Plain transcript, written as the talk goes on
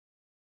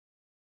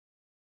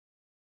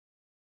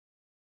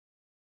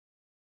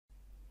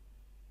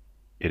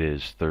It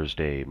is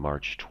Thursday,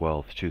 March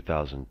 12th,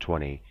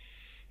 2020,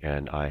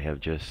 and I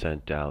have just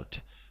sent out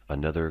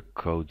another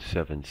code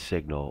 7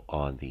 signal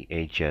on the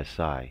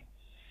HSI.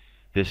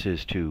 This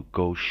is to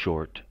go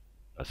short.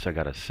 So I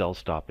got a sell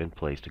stop in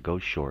place to go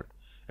short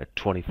at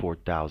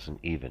 24,000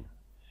 even.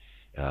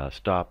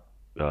 Stop,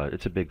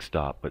 it's a big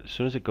stop, but as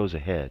soon as it goes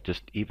ahead,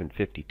 just even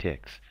 50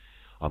 ticks,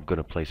 I'm going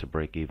to place a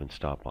break-even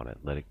stop on it.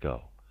 Let it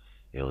go.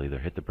 It'll either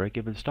hit the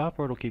break-even stop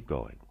or it'll keep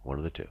going. One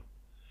of the two.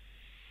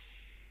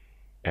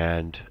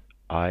 And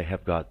I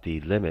have got the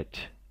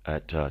limit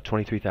at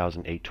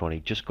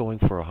 23,820, just going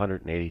for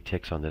 180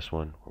 ticks on this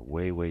one.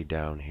 We're way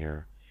down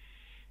here,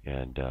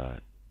 and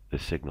the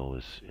signal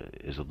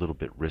is a little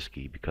bit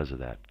risky because of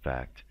that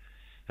fact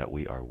that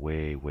we are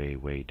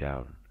way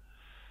down.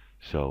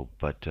 So,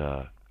 but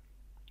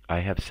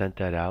I have sent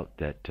that out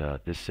that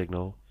this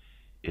signal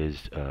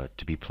is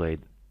to be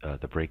played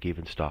the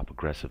break-even stop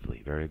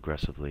aggressively, very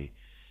aggressively.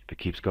 If it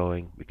keeps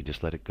going, we can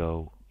just let it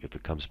go. If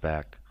it comes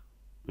back,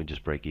 we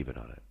just break even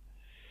on it.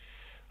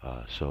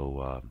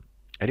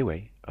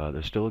 Anyway,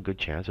 there's still a good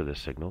chance of this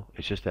signal.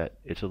 It's just that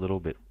it's a little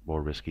bit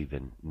more risky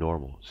than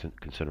normal,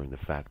 considering the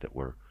fact that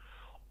we're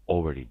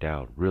already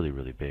down really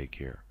big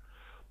here.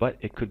 But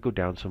it could go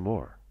down some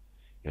more.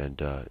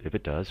 And if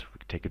it does, we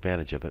can take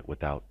advantage of it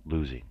without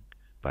losing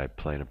by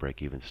playing a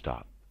break-even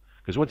stop.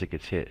 Because once it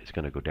gets hit, it's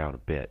going to go down a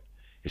bit.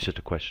 It's just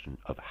a question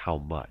of how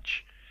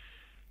much.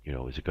 You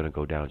know, is it going to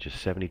go down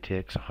just 70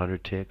 ticks,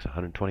 100 ticks,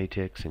 120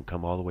 ticks, and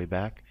come all the way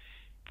back?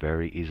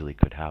 Very easily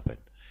could happen.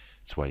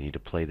 That's why you need to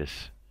play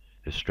this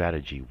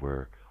strategy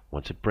where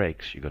once it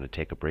breaks, you're going to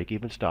take a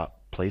break-even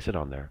stop, place it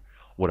on there.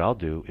 What I'll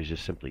do is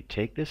just simply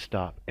take this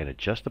stop and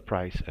adjust the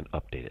price and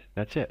update it.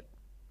 That's it.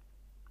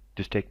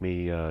 Just take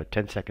me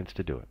 10 seconds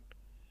to do it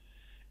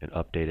and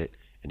update it,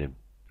 and then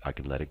I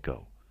can let it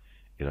go.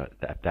 You know,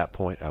 at that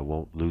point, I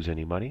won't lose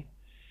any money,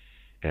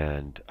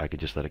 and I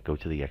can just let it go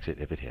to the exit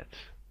if it hits.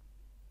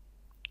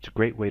 It's a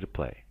great way to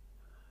play.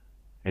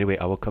 Anyway,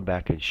 I will come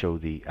back and show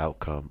the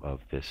outcome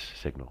of this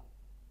signal.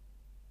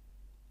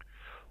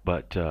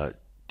 But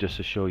just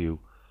to show you,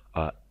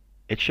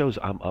 it shows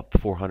I'm up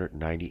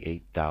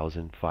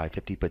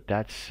 498,550, but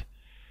that's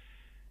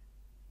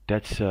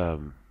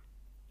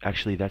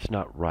actually that's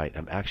not right.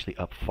 I'm actually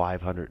up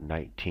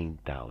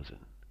 519,000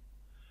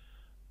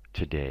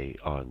 today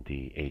on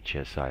the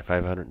HSI,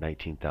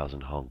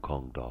 519,000 Hong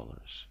Kong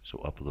dollars. So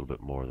up a little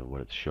bit more than what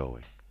it's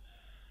showing.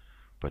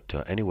 But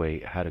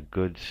anyway, had a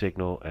good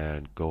signal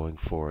and going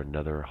for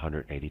another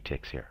 180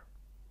 ticks here.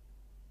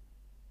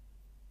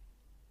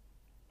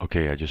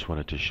 Okay, I just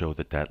wanted to show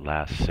that that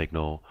last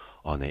signal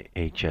on the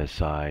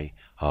HSI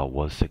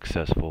was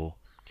successful.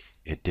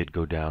 It did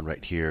go down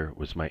right here,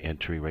 was my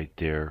entry right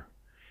there,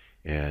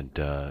 and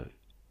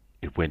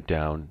it went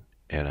down,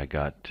 and I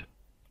got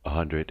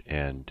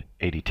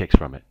 180 ticks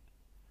from it.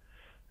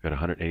 Got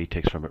 180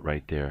 ticks from it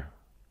right there,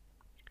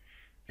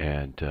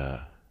 and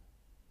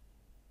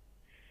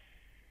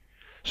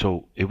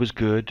so it was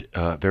good,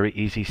 very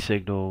easy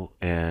signal,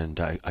 and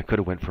I could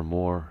have went for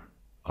more,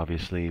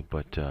 obviously,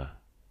 but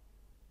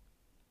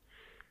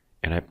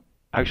and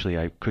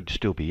I could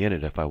still be in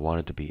it if I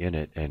wanted to be in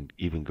it, and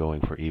even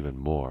going for even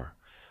more.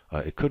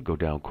 It could go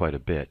down quite a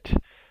bit,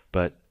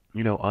 but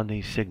you know, on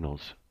these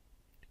signals,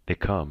 they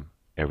come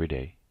every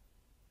day,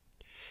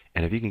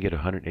 and if you can get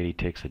 180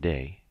 ticks a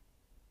day,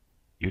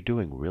 you're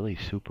doing really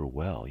super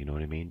well. You know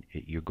what I mean?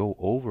 You go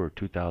over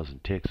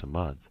 2,000 ticks a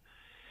month,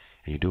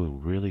 and you're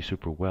doing really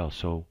super well.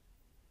 So,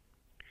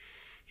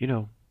 you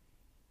know,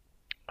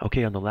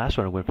 okay, on the last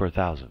one I went for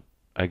 1,000.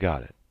 I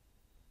got it.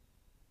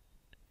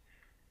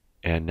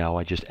 And now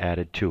I just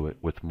added to it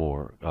with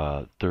more,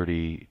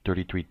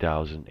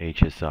 33,000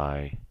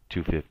 HSI,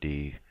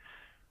 250,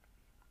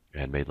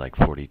 and made like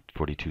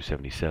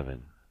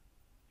 4277,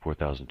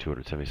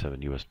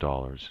 4,277 US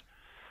dollars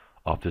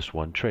off this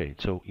one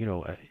trade. So, you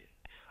know,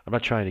 I'm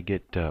not trying to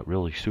get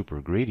really super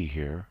greedy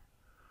here,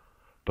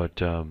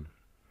 but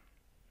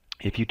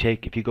if you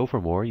go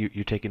for more,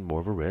 you're taking more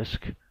of a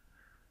risk.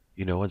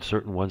 You know, on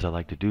certain ones I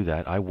like to do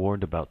that. I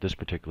warned about this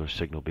particular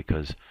signal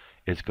because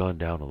it's gone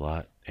down a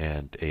lot,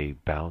 and a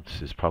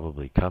bounce is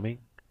probably coming,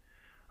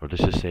 or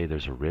let's just say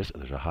there's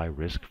a high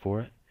risk for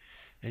it,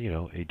 and you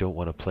know, you don't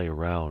want to play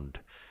around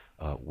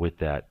with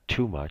that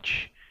too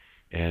much,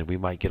 and we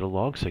might get a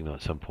long signal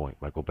at some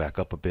point. Might go back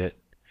up a bit,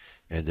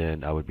 and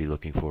then I would be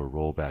looking for a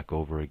roll back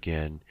over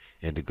again,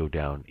 and to go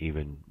down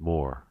even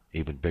more,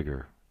 even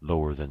bigger,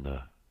 lower than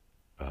the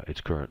its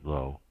current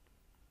low.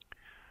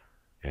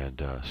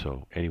 And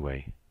so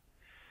anyway,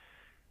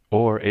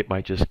 or it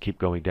might just keep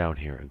going down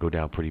here and go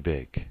down pretty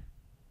big.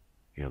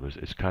 You know,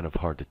 it's kind of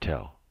hard to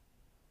tell.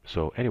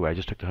 So anyway, I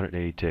just took the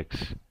 180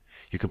 ticks.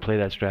 You can play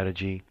that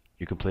strategy.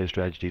 You can play a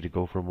strategy to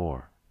go for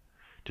more.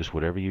 Just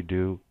whatever you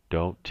do,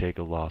 don't take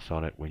a loss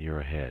on it when you're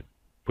ahead.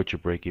 Put your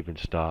break-even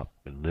stop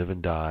and live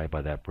and die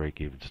by that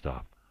break-even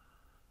stop.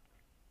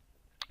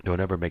 Don't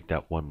ever make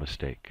that one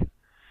mistake,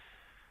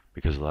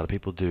 because a lot of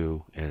people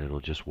do, and it'll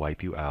just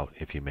wipe you out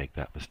if you make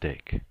that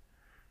mistake.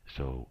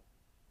 So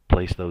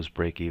place those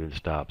break-even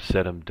stops,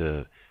 set them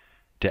to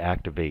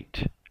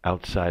activate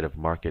outside of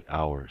market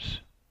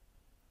hours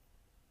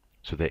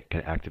so they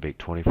can activate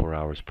 24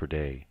 hours per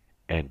day,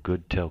 and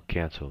good till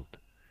canceled,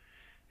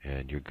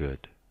 and you're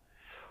good.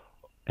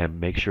 And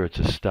make sure it's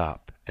a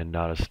stop and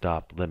not a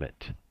stop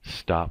limit.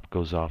 Stop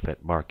goes off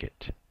at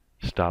market.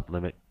 Stop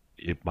limit,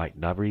 it might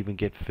never even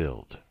get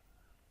filled.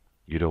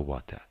 You don't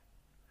want that.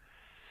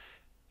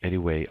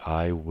 Anyway,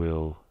 I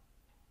will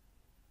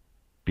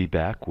be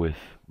back with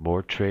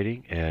more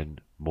trading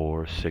and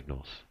more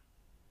signals.